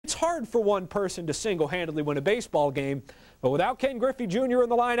hard for one person to single-handedly win a baseball game, but without Ken Griffey Jr. in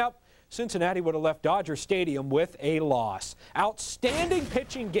the lineup, Cincinnati would have left Dodger Stadium with a loss. Outstanding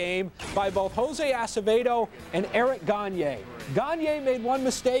pitching game by both Jose Acevedo and Eric Gagne. Gagne made one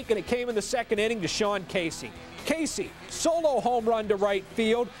mistake, and it came in the second inning to Sean Casey. Casey, solo home run to right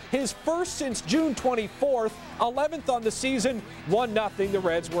field, his first since June 24th, 11th on the season, 1-0. The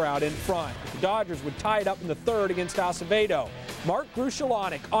Reds were out in front. The Dodgers would tie it up in the third against Acevedo. Mark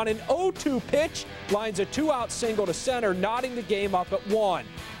Grushalanek on an 0-2 pitch lines a 2-out single to center, knotting the game up at 1.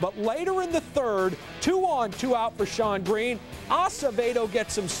 But later in the third, 2-on, 2-out for Sean Green. Acevedo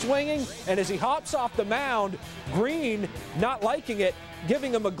gets him swinging, and as he hops off the mound, Green, not liking it,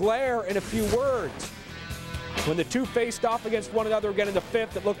 giving him a glare and a few words. When the two faced off against one another again in the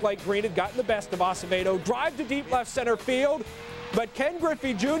fifth, it looked like Green had gotten the best of Acevedo. Drive to deep left center field, but Ken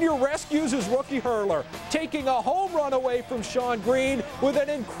Griffey Jr. rescues his rookie hurler, taking a home run away from Sean Green with an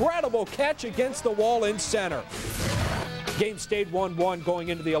incredible catch against the wall in center. Game stayed 1-1 going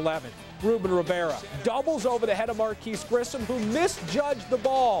into the 11th. Ruben Rivera doubles over the head of Marquise Grissom, who misjudged the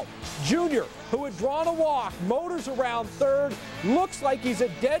ball. Junior, who had drawn a walk, motors around third, looks like he's a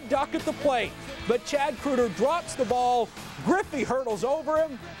dead duck at the plate. But Chad Kruder drops the ball, Griffey hurdles over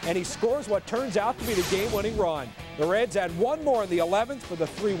him, and he scores what turns out to be the game-winning run. The Reds had one more in the 11th for the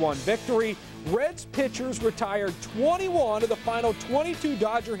 3-1 victory. Reds pitchers retired 21 of the final 22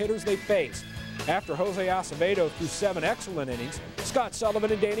 Dodger hitters they faced. After Jose Acevedo threw 7 excellent innings, Scott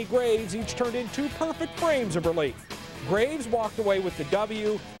Sullivan and Danny Graves each turned in 2 perfect frames of relief. Graves walked away with the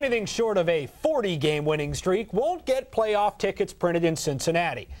W. Anything short of a 40-game winning streak won't get playoff tickets printed in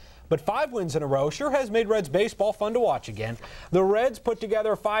Cincinnati. But 5 wins in a row sure has made Reds baseball fun to watch again. The Reds put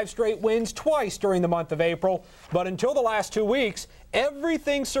together 5 straight wins twice during the month of April, but until the last 2 weeks,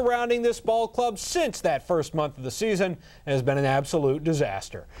 everything surrounding this ball club since that first month of the season has been an absolute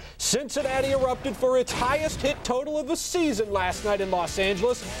disaster. Cincinnati erupted for its highest hit total of the season last night in Los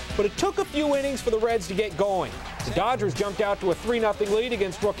Angeles, but it took a few innings for the Reds to get going. The Dodgers jumped out to a 3-0 lead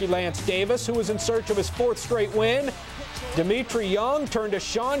against rookie Lance Davis, who was in search of his 4th straight win. Dimitri Young turned a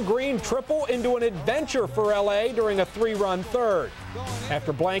Sean Green triple into an adventure for L.A. during a 3-run third.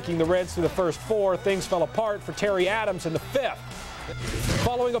 After blanking the Reds through the first 4, things fell apart for Terry Adams in the 5th.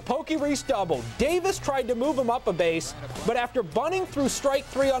 Following a Pokey Reese double, Davis tried to move him up a base, but after bunting through strike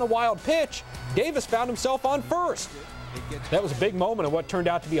 3 on a wild pitch, Davis found himself on first. That was a big moment in what turned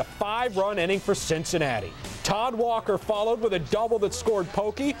out to be a 5-run inning for Cincinnati. Todd Walker followed with a double that scored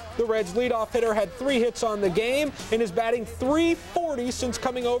Pokey. The Reds' leadoff hitter had 3 hits on the game and is batting .340 since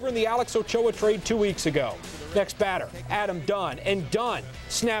coming over in the Alex Ochoa trade 2 weeks ago. Next batter, Adam Dunn, and Dunn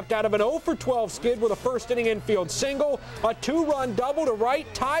snapped out of an 0-for-12 skid with a first-inning infield single. A 2-run double to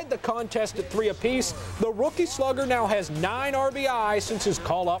right tied the contest at 3 apiece. The rookie slugger now has 9 RBI since his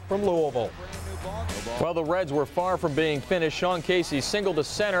call-up from Louisville. Well, the Reds were far from being finished. Sean Casey singled to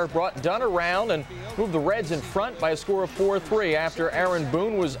center, brought Dunn around, and moved the Reds in front by a score of 4-3. After Aaron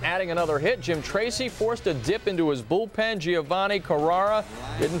Boone was adding another hit, Jim Tracy forced a dip into his bullpen. Giovanni Carrara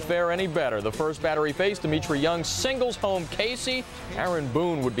didn't fare any better. The first batter he faced, Dimitri Young, singles home Casey. Aaron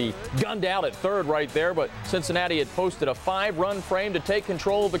Boone would be gunned out at third right there, but Cincinnati had posted a 5-run frame to take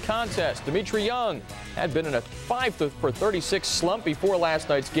control of the contest. Dimitri Young had been in a 5-for-36 slump before last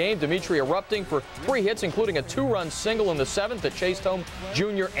night's game. Dimitri erupting for 3 hits, including a 2-run single in the 7th that chased home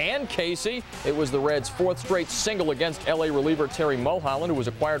Junior and Casey. It was the Reds' 4th straight single against L.A. reliever Terry Mulholland, who was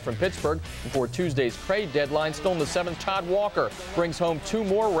acquired from Pittsburgh before Tuesday's trade deadline. Still in the 7th, Todd Walker brings home 2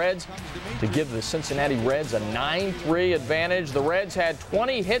 more Reds to give the Cincinnati Reds a 9-3 advantage. The Reds had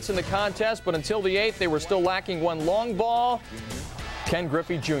 20 hits in the contest, but until the 8th, they were still lacking 1 long ball. Ken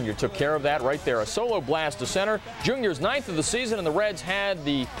Griffey Jr. took care of that right there. A solo blast to center. Junior's 9th of the season, and the Reds had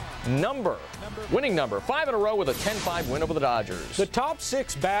the winning number, 5 in a row with a 10-5 win over the Dodgers. The top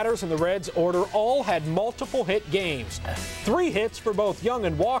 6 batters in the Reds order all had multiple hit games. 3 hits for both Young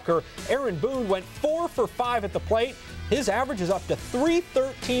and Walker. Aaron Boone went 4 for 5 at the plate. His average is up to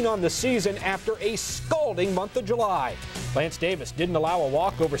 .313 on the season after a scalding month of July. Lance Davis didn't allow a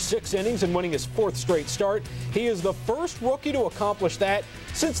walk over 6 innings in winning his 4th straight start. He is the first rookie to accomplish that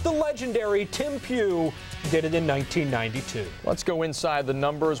since the legendary Tim Pugh did it in 1992. Let's go inside the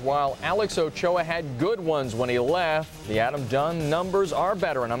numbers. While Alex Ochoa had good ones when he left, the Adam Dunn numbers are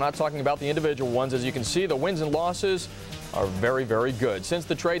better, and I'm not talking about the individual ones. As you can see, the wins and losses are very, very good. Since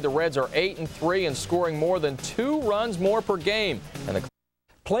the trade, the Reds are 8-3 and scoring more than 2 runs more per game. And the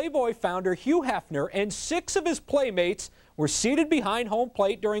Playboy founder Hugh Hefner and 6 of his playmates were seated behind home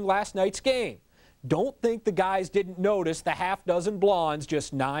plate during last night's game. Don't think the guys didn't notice the half-dozen blondes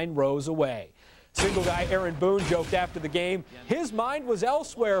just 9 rows away. Single guy Aaron Boone joked after the game his mind was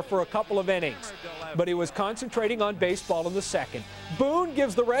elsewhere for a couple of innings, but he was concentrating on baseball in the second. Boone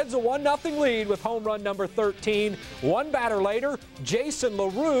gives the Reds a 1-0 lead with home run number 13. One batter later, Jason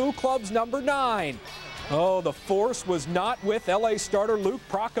LaRue clubs number 9. Oh, the force was not with L.A. starter Luke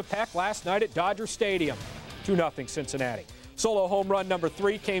Prokopech last night at Dodger Stadium. 2-0 Cincinnati. Solo home run number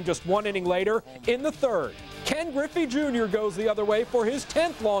 3 came just 1 inning later in the third. Ken Griffey Jr. goes the other way for his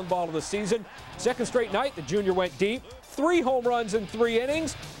 10th long ball of the season. Second straight night, the junior went deep. 3 home runs in 3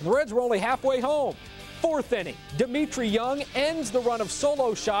 innings. The Reds were only halfway home. Fourth inning, Dimitri Young ends the run of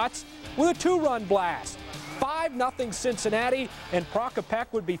solo shots with a 2-run blast. 5-0 Cincinnati, and Prokopech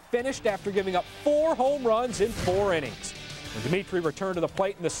would be finished after giving up 4 home runs in 4 innings. When Dimitri returned to the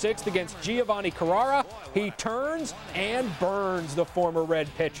plate in the 6th against Giovanni Carrara, he turns and burns the former Red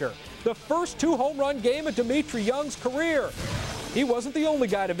pitcher. The first 2-home run game of Dimitri Young's career. He wasn't the only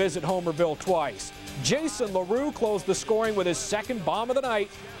guy to visit Homerville twice. Jason LaRue closed the scoring with his second bomb of the night.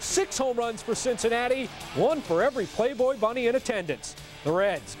 6 home runs for Cincinnati, 1 for every Playboy bunny in attendance. The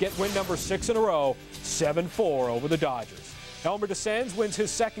Reds get win number 6 in a row, 7-4 over the Dodgers. Elmer DeSanz wins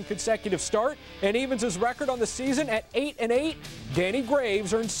his 2nd consecutive start and evens his record on the season at 8-8. Danny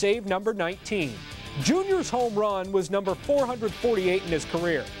Graves earned save number 19. Junior's home run was number 448 in his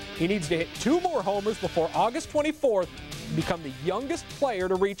career. He needs to hit 2 more homers before August 24th to become the youngest player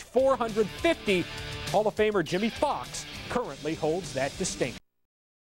to reach 450. Hall of Famer Jimmy Fox currently holds that distinction.